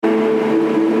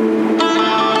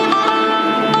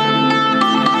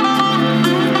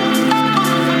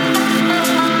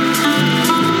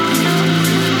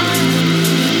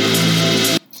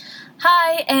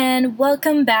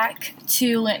welcome back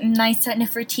to Nights at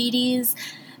Nefertiti's.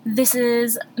 This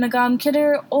is Nagam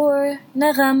Kidder or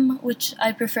Nagam, which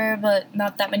I prefer, but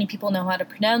not that many people know how to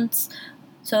pronounce.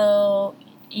 So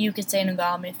you could say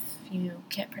Nagam if you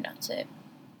can't pronounce it.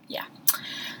 Yeah.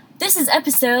 This is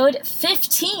episode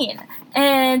 15,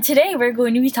 and today we're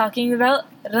going to be talking about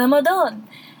Ramadan.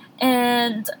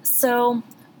 And so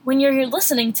when you're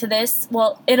listening to this,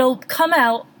 well, it'll come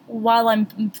out while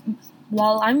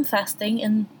I'm fasting,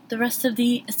 and the rest of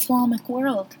the Islamic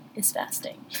world is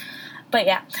fasting. But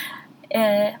yeah,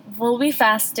 we'll be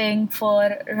fasting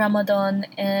for Ramadan,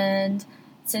 and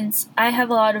since I have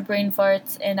a lot of brain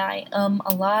farts and I a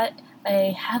lot,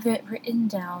 I have it written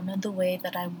down the way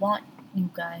that I want you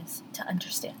guys to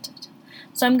understand it.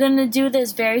 So I'm going to do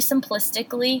this very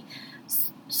simplistically,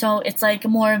 so it's like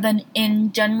more of an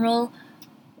in general,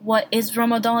 what is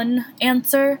Ramadan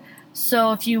answer.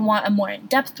 So if you want a more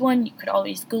in-depth one, you could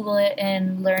always Google it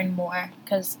and learn more,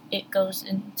 because it goes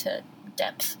into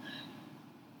depth.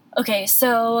 Okay,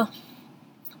 so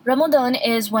Ramadan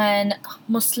is when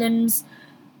Muslims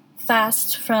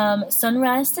fast from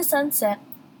sunrise to sunset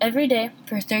every day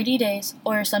for 30 days,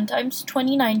 or sometimes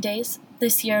 29 days.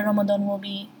 This year Ramadan will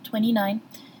be 29,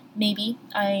 maybe.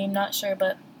 I'm not sure,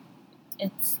 but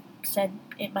it's said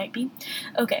it might be.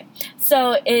 Okay,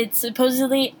 so it's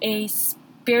supposedly a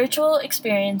spiritual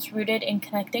experience rooted in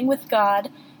connecting with God,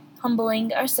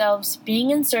 humbling ourselves, being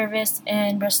in service,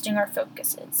 and resting our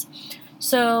focuses.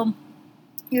 So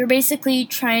you're basically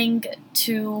trying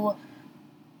to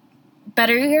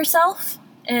better yourself,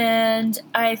 and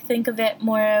I think of it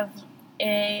more of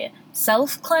a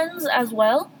self-cleanse as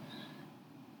well.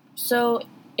 So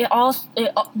it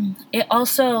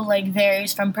also like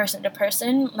varies from person to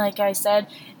person. Like I said,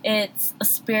 it's a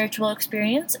spiritual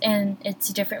experience and it's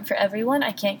different for everyone.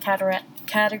 I can't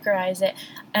categorize it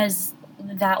as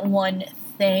that one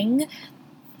thing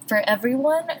for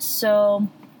everyone. So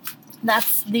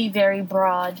that's the very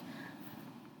broad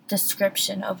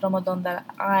description of Ramadan that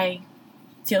I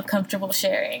feel comfortable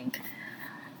sharing.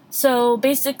 So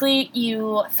basically,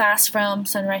 you fast from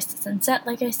sunrise to sunset,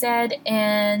 like I said,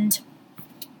 and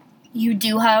you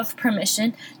do have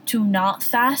permission to not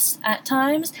fast at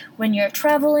times when you're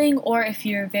traveling, or if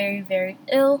you're very, very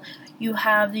ill, you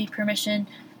have the permission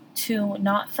to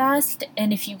not fast.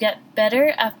 And if you get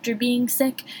better after being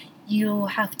sick, you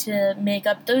have to make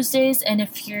up those days. And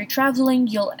if you're traveling,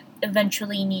 you'll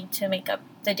eventually need to make up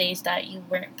the days that you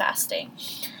weren't fasting.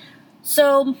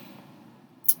 So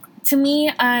to me,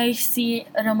 I see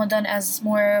Ramadan as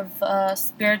more of a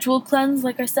spiritual cleanse,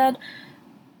 like I said,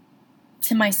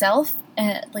 to myself,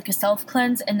 like a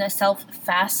self-cleanse and a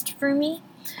self-fast for me.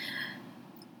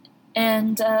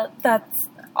 And that's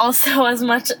also as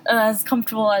much as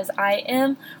comfortable as I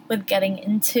am with getting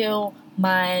into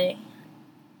my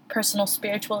personal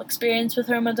spiritual experience with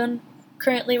Ramadan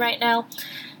currently right now.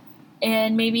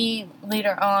 And maybe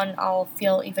later on I'll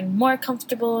feel even more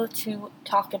comfortable to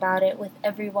talk about it with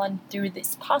everyone through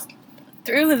this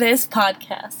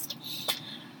podcast.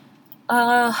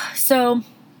 So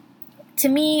to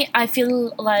me, I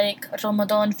feel like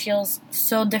Ramadan feels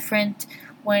so different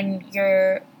when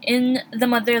you're in the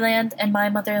motherland, and my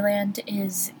motherland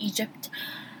is Egypt,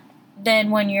 than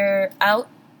when you're out,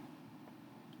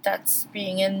 that's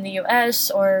being in the US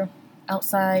or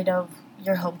outside of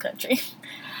your home country.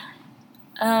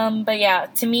 But yeah,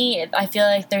 to me, I feel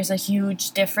like there's a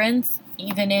huge difference,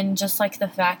 even in just like the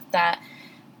fact that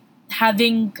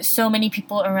having so many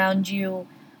people around you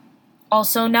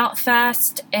also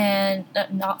fast and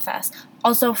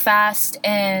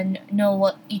know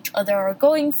what each other are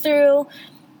going through,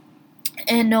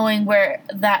 and knowing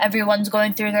that everyone's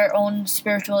going through their own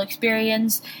spiritual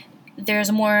experience,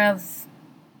 there's more of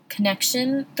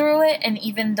connection through it. And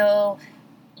even though,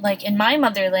 like in my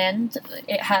motherland,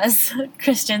 it has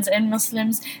Christians and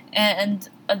Muslims, and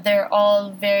they're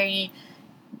all very,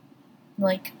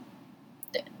 like,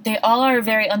 they all are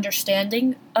very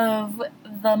understanding of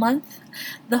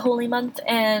the holy month,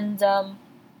 and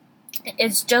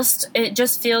it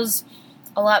just feels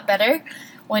a lot better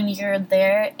when you're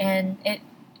there, and it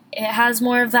has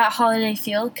more of that holiday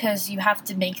feel, because you have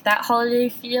to make that holiday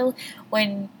feel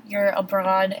when you're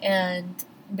abroad and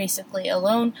basically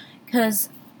alone. Because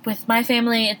with my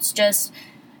family, it's just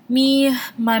me,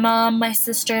 my mom, my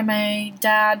sister, my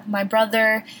dad, my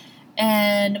brother,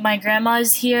 and my grandma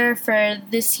is here for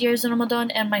this year's Ramadan,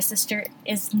 and my sister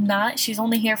is not. She's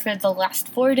only here for the last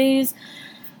 4 days.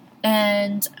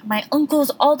 And my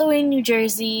uncle's all the way in New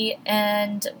Jersey,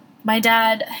 and my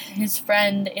dad, his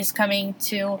friend, is coming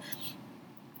to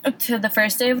the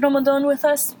first day of Ramadan with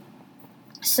us.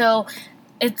 So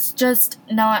it's just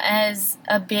not as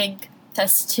a big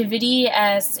festivity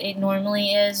as it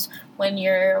normally is when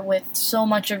you're with so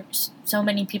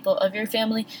many people of your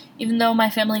family. Even though my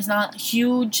family's not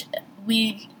huge,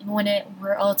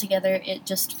 we're all together, it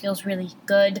just feels really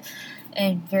good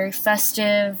and very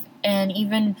festive. And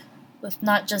even with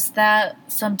not just that,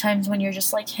 sometimes when you're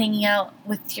just like hanging out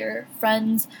with your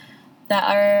friends that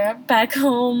are back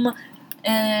home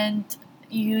and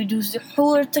you do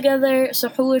suhoor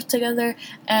together,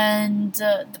 and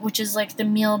which is like the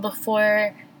meal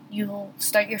before you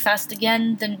start your fast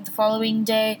again. Then the following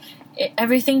day,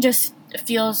 everything just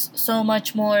feels so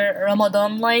much more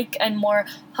Ramadan-like and more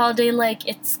holiday-like.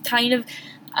 It's kind of,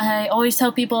 I always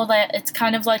tell people that it's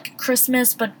kind of like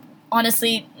Christmas, but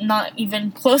honestly, not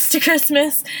even close to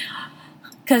Christmas,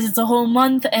 because it's a whole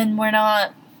month and we're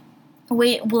not.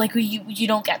 You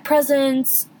don't get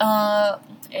presents.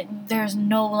 There's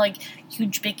no like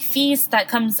huge big feast that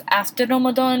comes after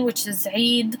Ramadan, which is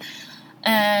Eid.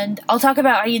 And I'll talk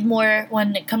about Eid more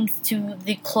when it comes to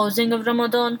the closing of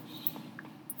Ramadan.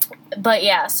 But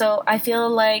yeah, so I feel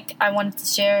like I wanted to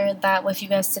share that with you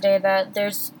guys today, that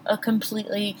there's a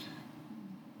completely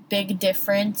big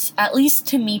difference, at least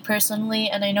to me personally,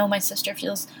 and I know my sister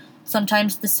feels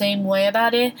sometimes the same way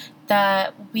about it,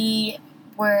 that we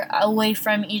were away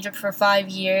from Egypt for 5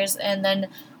 years, and then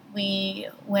we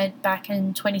went back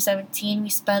in 2017. We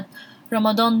spent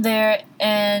Ramadan there,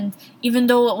 and even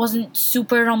though it wasn't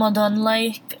super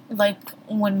Ramadan-like, like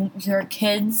when you're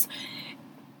kids,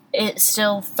 it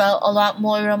still felt a lot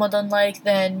more Ramadan-like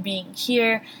than being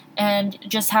here, and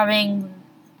just getting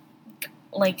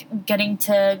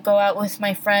to go out with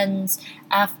my friends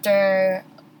after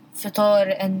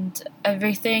Fitr and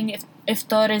everything.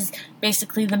 Iftar is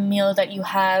basically the meal that you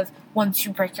have once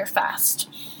you break your fast.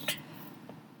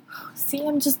 See,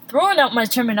 I'm just throwing out my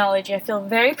terminology. I feel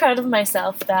very proud of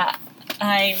myself that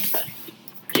I'm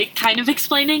kind of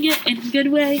explaining it in a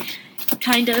good way,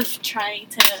 kind of trying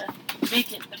to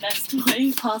make it the best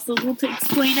way possible to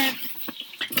explain it.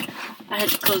 I had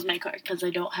to close my car because I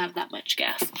don't have that much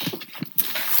gas.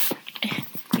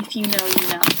 If you know, you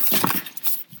know.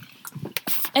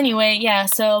 Anyway, yeah,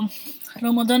 so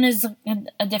Ramadan is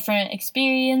a different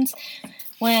experience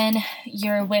when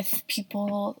you're with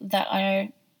people that are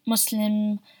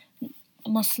Muslims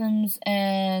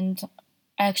and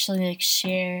actually like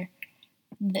share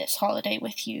this holiday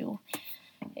with you.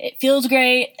 It feels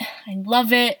great. I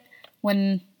love it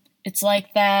when it's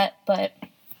like that, but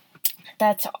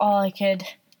that's all I could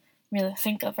really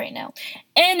think of right now.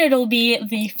 And it'll be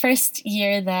the first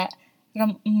year that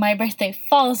my birthday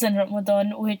falls in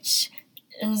Ramadan, which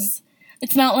is,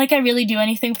 it's not like I really do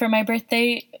anything for my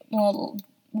birthday. Well,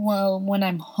 when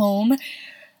I'm home.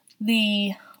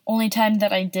 The only time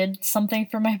that I did something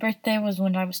for my birthday was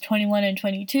when I was 21 and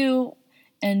 22,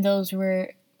 and those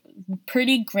were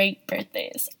pretty great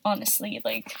birthdays, honestly.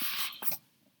 Like,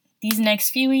 these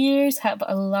next few years have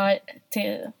a lot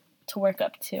to work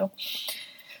up to.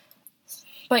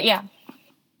 But yeah,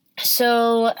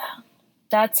 so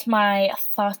that's my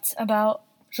thoughts about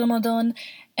Ramadan.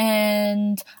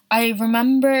 And I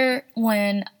remember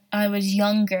when I was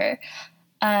younger,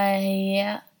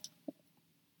 it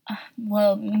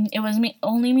was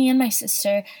only me and my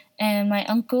sister, and my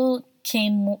uncle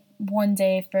came one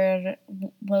day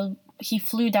he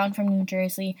flew down from New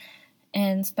Jersey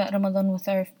and spent Ramadan with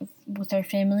our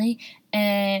family,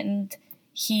 and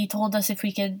he told us if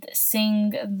we could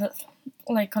sing the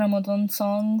Ramadan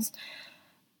songs.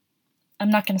 I'm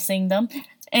not gonna sing them.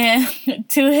 And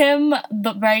to him,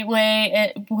 the right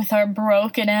way, with our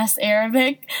broken-ass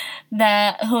Arabic,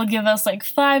 that he'll give us,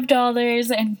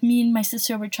 $5, and me and my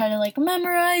sister would try to,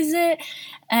 memorize it,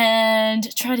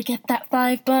 and try to get that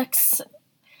 $5.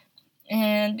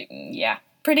 And, yeah,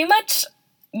 pretty much,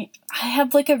 I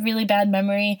have, a really bad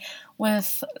memory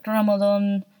with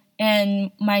Ramadan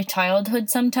and my childhood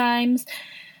sometimes,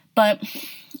 but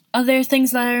other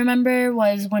things that I remember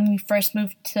was when we first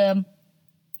moved to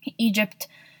Egypt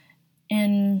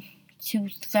in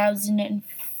 2005.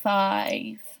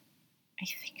 I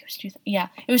think it was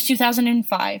it was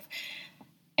 2005.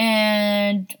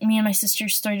 And me and my sister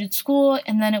started school,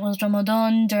 and then it was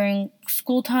Ramadan during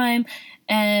school time,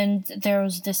 and there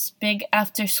was this big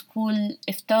after school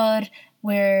iftar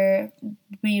where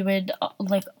we would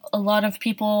a lot of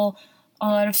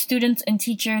students and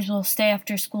teachers will stay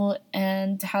after school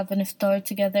and have an iftar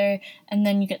together, and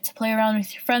then you get to play around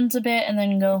with your friends a bit and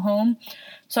then go home.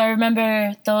 So I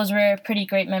remember those were pretty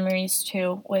great memories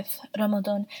too with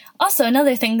Ramadan. Also,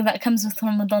 another thing that comes with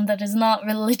Ramadan that is not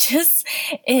religious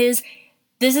is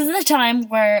this is the time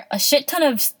where a shit ton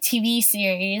of TV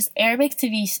series, Arabic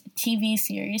TV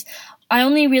series, I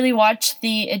only really watch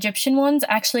the Egyptian ones.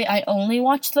 Actually, I only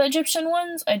watch the Egyptian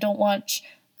ones. I don't watch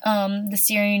the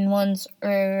Syrian ones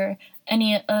or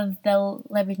any of the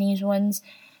Lebanese ones,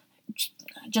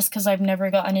 just because I've never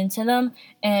gotten into them.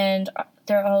 And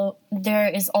there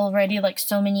is already like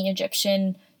so many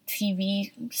Egyptian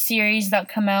TV series that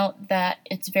come out that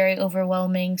it's very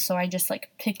overwhelming. So I just like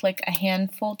pick like a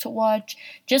handful to watch,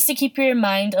 just to keep your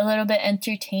mind a little bit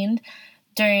entertained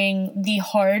during the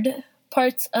hard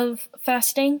parts of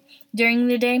fasting during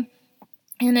the day.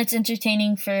 And it's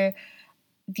entertaining for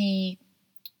the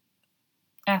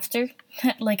after,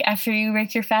 like after you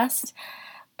break your fast.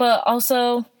 But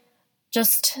also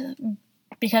just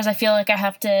because I feel like I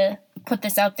have to put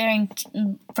this out there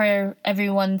and for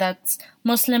everyone that's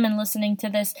Muslim and listening to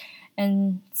this,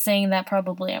 and saying that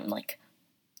probably I'm like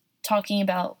talking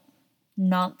about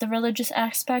not the religious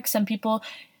aspect. Some people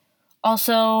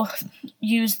also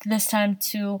use this time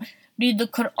to read the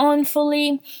Quran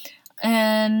fully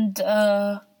and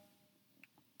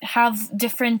have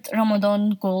different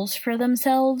Ramadan goals for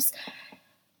themselves.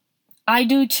 I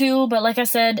do too, but like I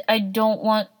said, I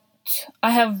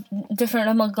have different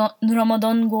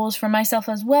Ramadan goals for myself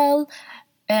as well,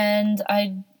 and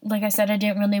like I said, I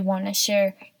didn't really want to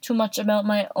share too much about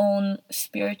my own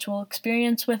spiritual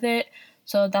experience with it,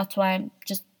 so that's why I'm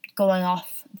just going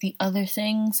off the other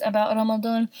things about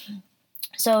Ramadan.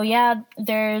 So yeah,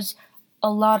 there's a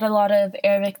lot of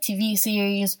Arabic TV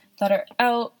series that are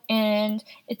out, and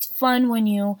it's fun when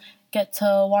you get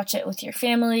to watch it with your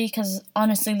family, because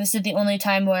honestly, this is the only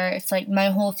time where it's like my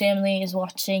whole family is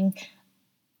watching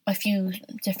a few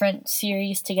different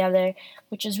series together,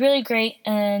 which is really great,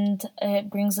 and it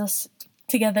brings us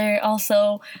together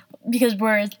also because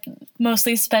we're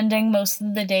mostly spending most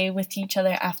of the day with each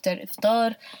other after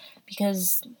iftar,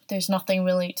 because there's nothing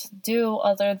really to do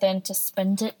other than to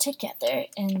spend it together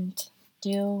and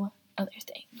do other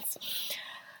things.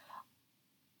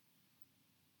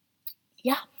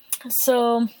 Yeah,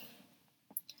 so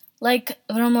like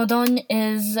Ramadan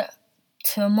is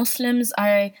to Muslims,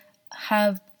 I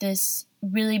have this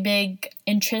really big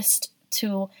interest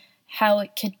to how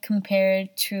it could compare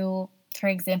to, for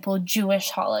example,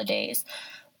 Jewish holidays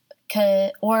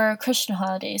or Christian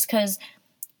holidays, because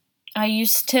I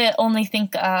used to only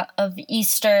think of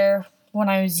Easter when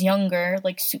I was younger,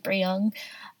 like super young,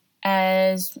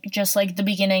 as just like the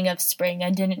beginning of spring. I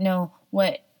didn't know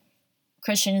what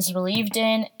Christians believed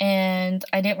in, and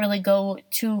I didn't really go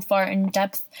too far in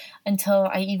depth until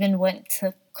I even went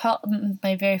to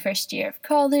my very first year of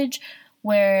college,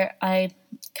 where I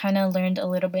kind of learned a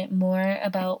little bit more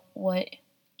about what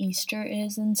Easter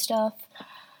is and stuff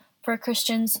for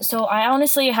Christians. So I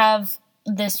honestly have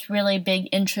this really big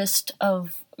interest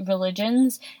of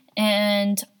religions,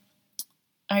 and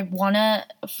I want to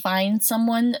find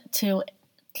someone to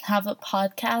have a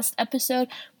podcast episode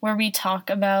where we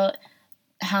talk about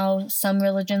how some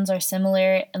religions are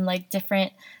similar and like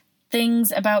different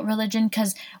things about religion,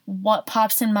 because what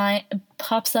pops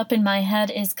up in my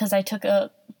head is because I took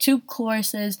two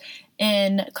courses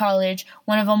in college.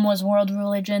 One of them was world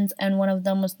religions and one of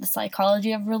them was the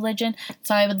psychology of religion,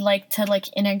 so I would like to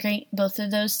like integrate both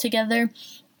of those together,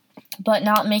 but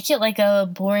not make it like a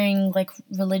boring like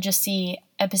religious-y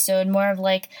episode, more of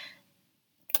like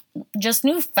just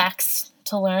new facts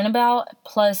to learn about,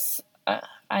 plus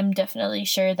I'm definitely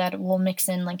sure that we'll mix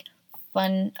in like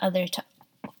fun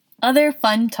other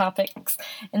fun topics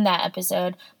in that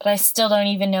episode, but I still don't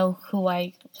even know who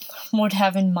I would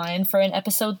have in mind for an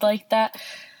episode like that.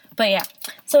 But yeah,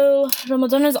 so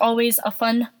Ramadan is always a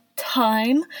fun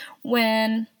time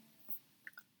when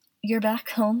you're back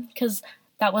home, because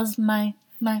that was my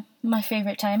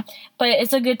favorite time. But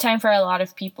it's a good time for a lot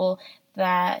of people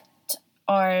that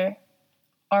are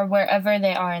wherever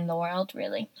they are in the world,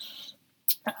 really.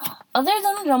 Other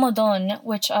than Ramadan,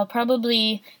 which I'll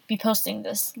probably be posting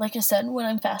this, like I said, when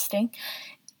I'm fasting,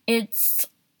 it's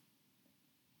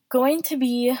going to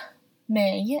be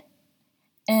May,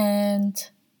 and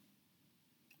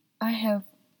I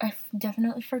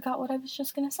definitely forgot what I was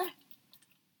just gonna say.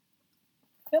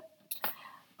 Yep,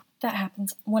 that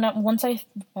happens. Once I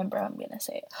remember, I'm gonna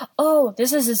say it. Oh,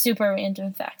 this is a super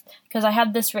random fact, because I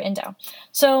had this written down.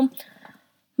 So,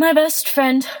 my best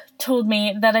friend told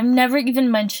me that I've never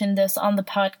even mentioned this on the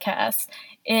podcast,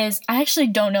 I actually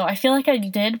don't know, I feel like I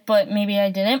did, but maybe I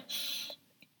didn't,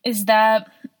 is that,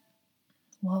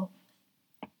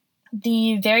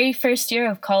 the very first year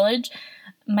of college,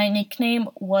 my nickname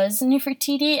was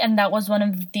Nefertiti, and that was one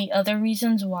of the other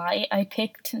reasons why I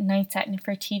picked Nights at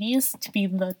Nefertiti's to be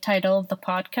the title of the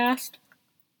podcast.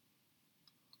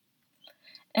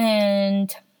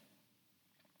 And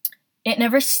it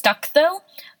never stuck, though.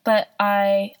 but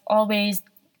I always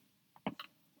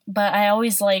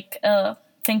like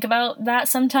think about that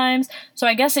sometimes. So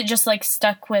I guess it just like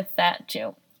stuck with that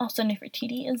too. Also,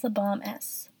 Nefertiti is a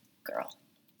bomb-ass girl,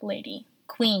 lady,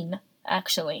 queen,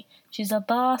 actually. She's a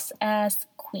boss-ass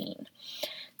queen.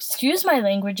 Excuse my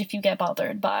language if you get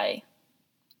bothered by,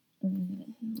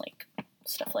 like,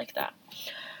 stuff like that.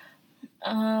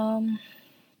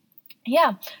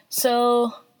 Yeah,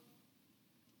 so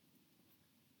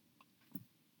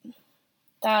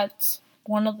that's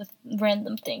one of the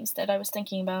random things that I was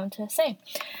thinking about to say.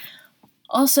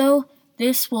 Also,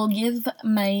 this will give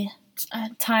my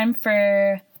time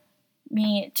for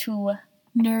me to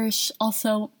nourish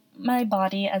also my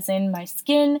body, as in my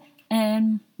skin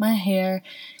and my hair,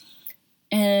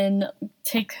 and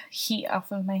take heat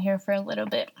off of my hair for a little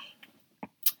bit.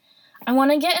 I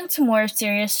want to get into more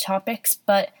serious topics,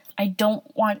 but I don't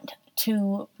want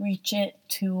to reach it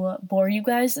to bore you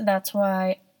guys. That's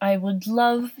why I would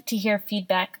love to hear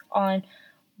feedback on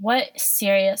what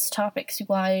serious topics you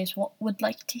guys would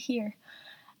like to hear.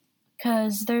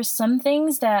 Because there's some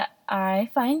things that I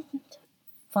find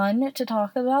fun to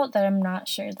talk about that I'm not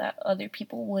sure that other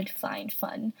people would find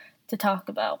fun to talk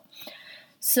about.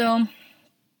 So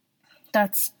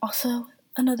that's also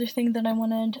another thing that I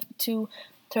wanted to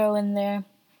throw in there.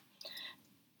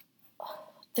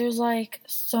 There's like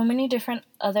so many different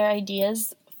other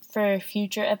ideas for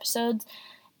future episodes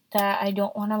that I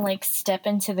don't want to like step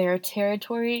into their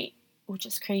territory, which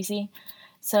is crazy.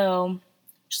 So I'm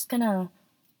just gonna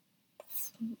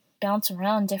bounce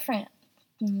around different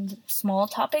small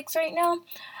topics right now.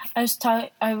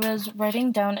 I was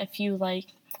writing down a few like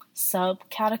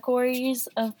subcategories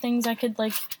of things I could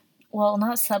like, well,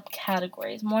 not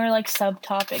subcategories, more like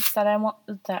subtopics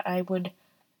that I would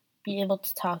be able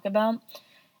to talk about.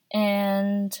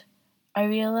 And I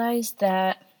realized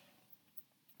that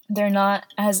they're not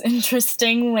as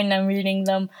interesting when I'm reading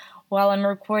them while I'm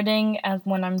recording as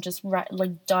when I'm just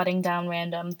like jotting down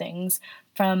random things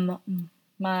from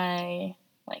my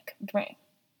like brain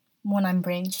when I'm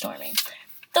brainstorming.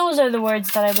 Those are the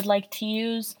words that I would like to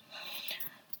use.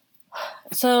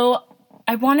 So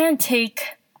I want to take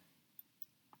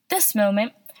this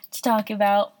moment to talk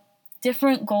about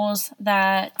different goals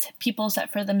that people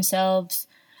set for themselves.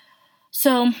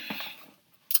 So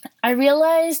I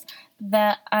realized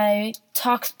that I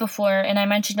talked before, and I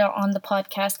mentioned it on the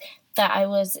podcast, that I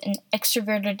was an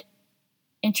extroverted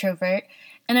introvert.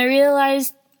 And I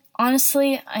realized,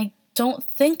 honestly, I don't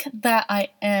think that I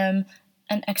am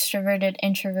an extroverted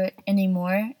introvert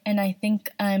anymore. And I think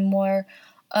I'm more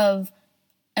of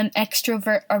an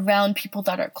extrovert around people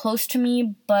that are close to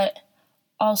me, but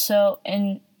also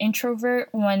an introvert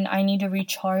when I need to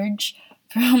recharge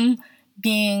from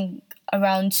being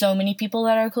around so many people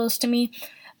that are close to me.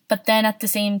 But then at the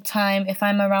same time, if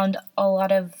I'm around a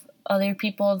lot of other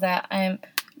people that I'm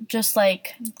just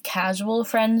like casual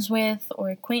friends with or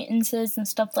acquaintances and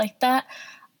stuff like that,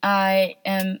 I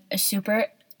am a super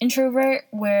introvert,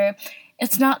 where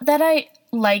it's not that I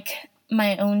like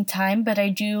my own time, but I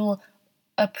do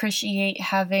appreciate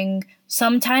having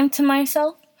some time to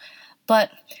myself.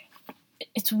 But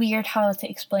it's weird how to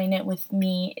explain it with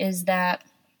me is that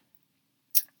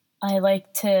I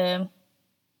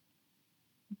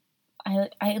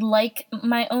like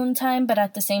my own time, but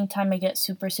at the same time I get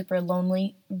super, super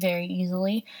lonely very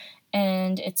easily,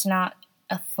 and it's not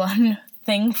a fun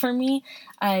thing for me.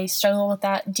 I struggle with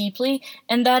that deeply,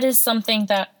 and that is something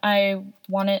that I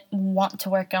want to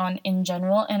work on in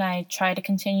general, and I try to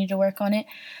continue to work on it.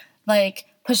 Like,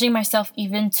 pushing myself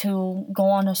even to go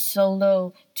on a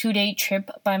solo 2-day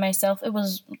trip by myself. It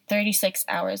was 36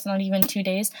 hours, not even 2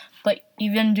 days, but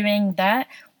even doing that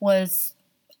was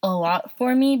a lot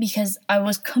for me because I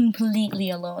was completely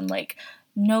alone, like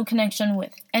no connection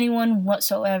with anyone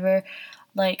whatsoever.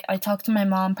 Like, I talked to my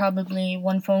mom probably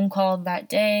one phone call that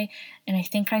day, and I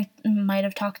think I might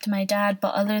have talked to my dad,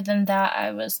 but other than that,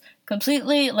 I was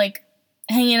completely, like,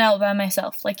 hanging out by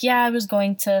myself. Like, yeah, I was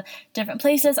going to different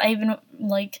places. I even,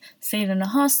 like, stayed in a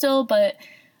hostel, but,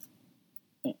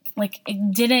 like,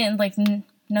 it didn't, like,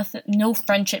 nothing, no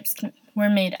friendships were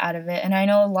made out of it. And I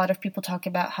know a lot of people talk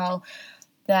about how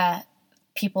that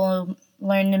people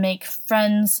learn to make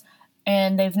friends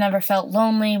and they've never felt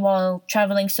lonely while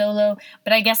traveling solo,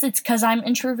 but I guess it's because I'm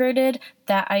introverted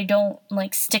that I don't,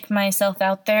 like, stick myself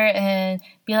out there and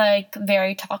be, like, a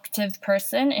very talkative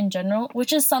person in general,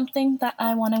 which is something that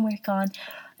I want to work on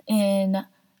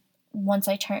once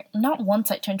I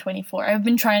turn 24. I've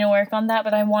been trying to work on that,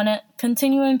 but I want to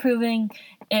continue improving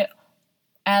it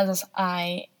as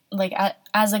a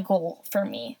goal for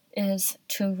me is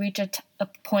to reach a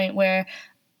point where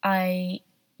I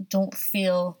don't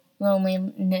feel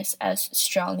loneliness as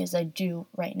strong as I do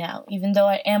right now, even though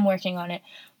I am working on it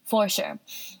for sure.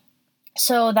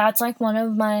 So that's like one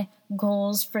of my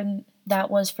goals for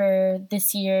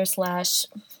this year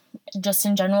 / just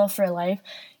in general for life,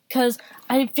 because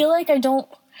I feel like I don't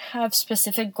have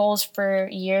specific goals for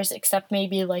years except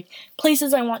maybe like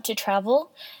places I want to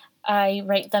travel. I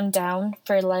write them down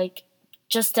for like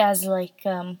just as like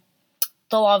the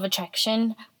law of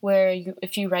attraction, where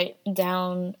if you write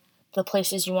down the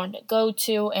places you want to go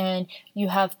to and you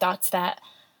have thoughts that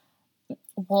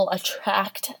will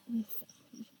attract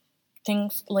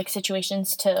things like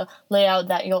situations to lay out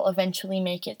that you'll eventually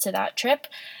make it to that trip.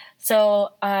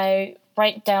 So I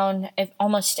write down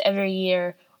almost every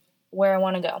year where I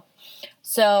want to go.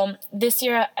 So this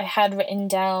year I had written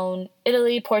down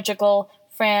Italy, Portugal,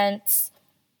 France,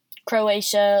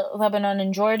 Croatia, Lebanon,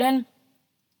 and Jordan.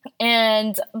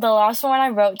 And the last one I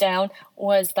wrote down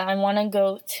was that I want to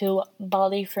go to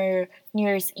Bali for New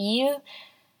Year's Eve.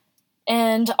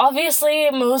 And obviously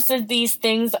most of these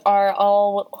things are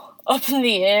all up in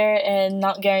the air and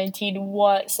not guaranteed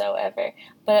whatsoever.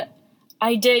 But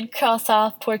I did cross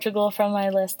off Portugal from my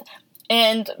list.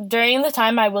 And during the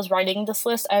time I was writing this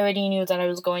list, I already knew that I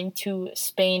was going to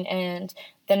Spain and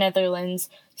the Netherlands.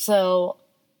 So,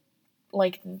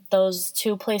 like, those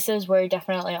two places were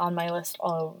definitely on my list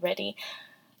already.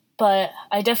 But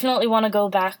I definitely want to go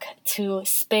back to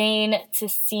Spain to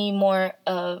see more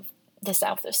of the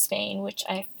south of Spain, which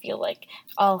I feel like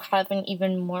I'll have an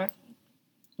even more,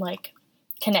 like,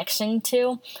 connection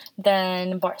to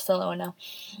than Barcelona.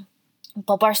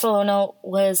 But Barcelona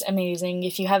was amazing.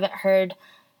 If you haven't heard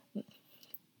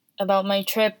about my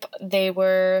trip, they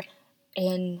were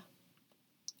in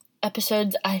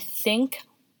episodes, I think,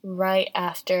 right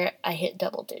after I hit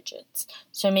double digits.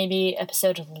 So maybe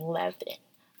episode 11.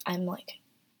 I'm, like,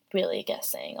 really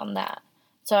guessing on that.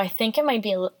 So I think it might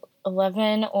be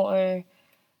 11 or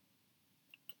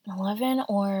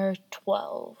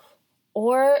 12.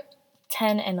 Or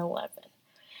 10 and 11.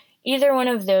 Either one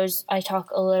of those, I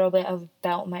talk a little bit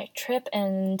about my trip,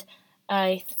 and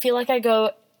I feel like I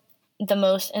go the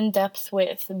most in depth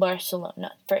with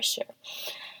Barcelona, for sure.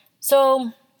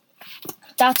 So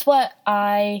that's what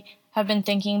I have been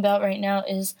thinking about right now,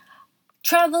 is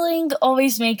traveling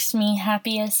always makes me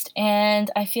happiest, and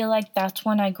I feel like that's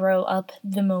when I grow up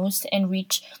the most and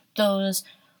reach those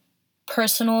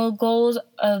personal goals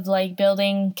of, like,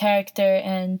 building character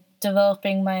and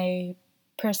developing my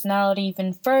personality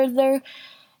even further,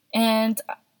 and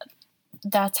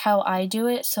that's how I do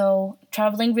it. So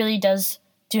traveling really does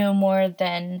do more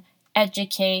than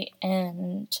educate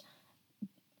and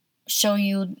show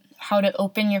you how to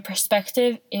open your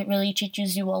perspective. It really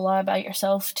teaches you a lot about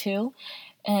yourself too,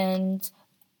 and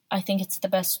I think it's the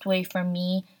best way for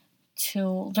me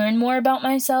to learn more about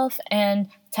myself and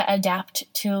to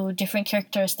adapt to different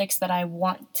characteristics that I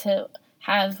want to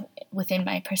have within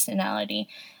my personality.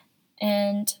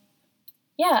 And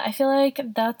yeah, I feel like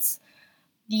that's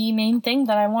the main thing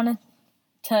that I wanted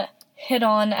to hit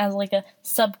on as like a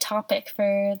subtopic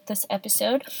for this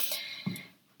episode,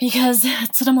 because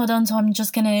it's Ramadan, so I'm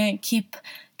just gonna keep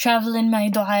traveling my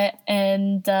dua,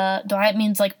 and dua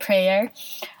means like prayer,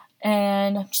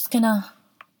 and I'm just gonna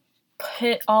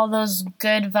put all those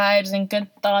good vibes and good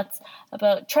thoughts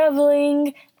about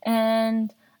traveling,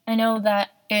 and I know that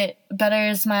it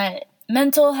betters my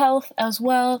mental health as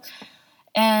well,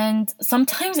 and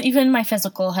sometimes even my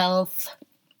physical health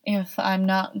if I'm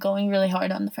not going really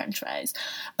hard on the french fries.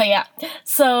 But yeah,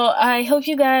 so I hope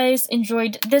you guys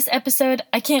enjoyed this episode.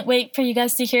 I can't wait for you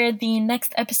guys to hear the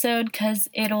next episode, because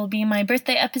it'll be my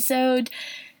birthday episode,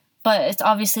 but it's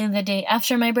obviously the day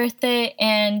after my birthday,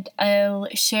 and I'll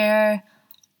share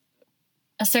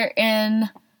a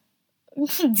certain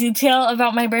detail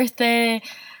about my birthday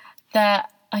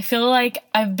that I feel like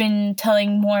I've been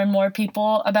telling more and more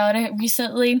people about it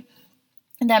recently,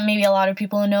 that maybe a lot of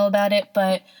people know about it,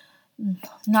 but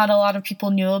not a lot of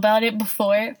people knew about it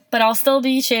before. But I'll still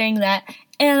be sharing that,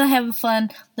 and I have a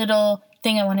fun little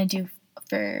thing I want to do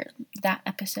for that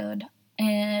episode,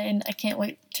 and I can't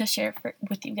wait to share it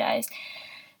with you guys.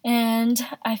 And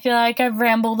I feel like I've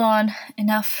rambled on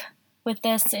enough with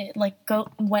this. It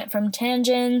went from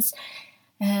tangents,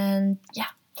 and yeah.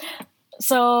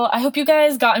 So I hope you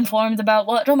guys got informed about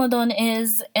what Ramadan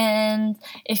is, and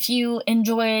if you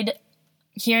enjoyed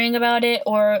hearing about it,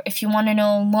 or if you want to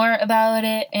know more about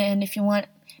it, and if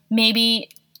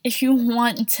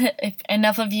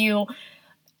enough of you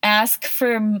ask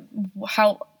for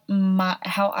how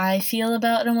I feel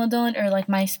about Ramadan, or like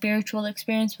my spiritual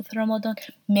experience with Ramadan,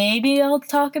 maybe I'll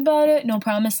talk about it. No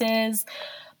promises,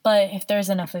 but if there's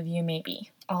enough of you,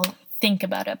 maybe I'll think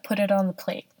about it, put it on the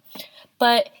plate.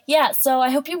 But yeah, so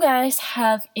I hope you guys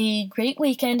have a great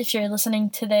weekend if you're listening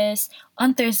to this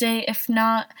on Thursday. If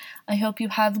not, I hope you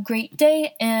have a great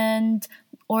day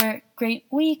or great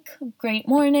week, great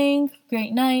morning,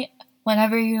 great night,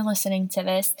 whenever you're listening to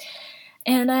this.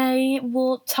 And I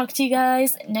will talk to you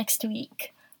guys next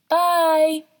week.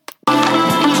 Bye!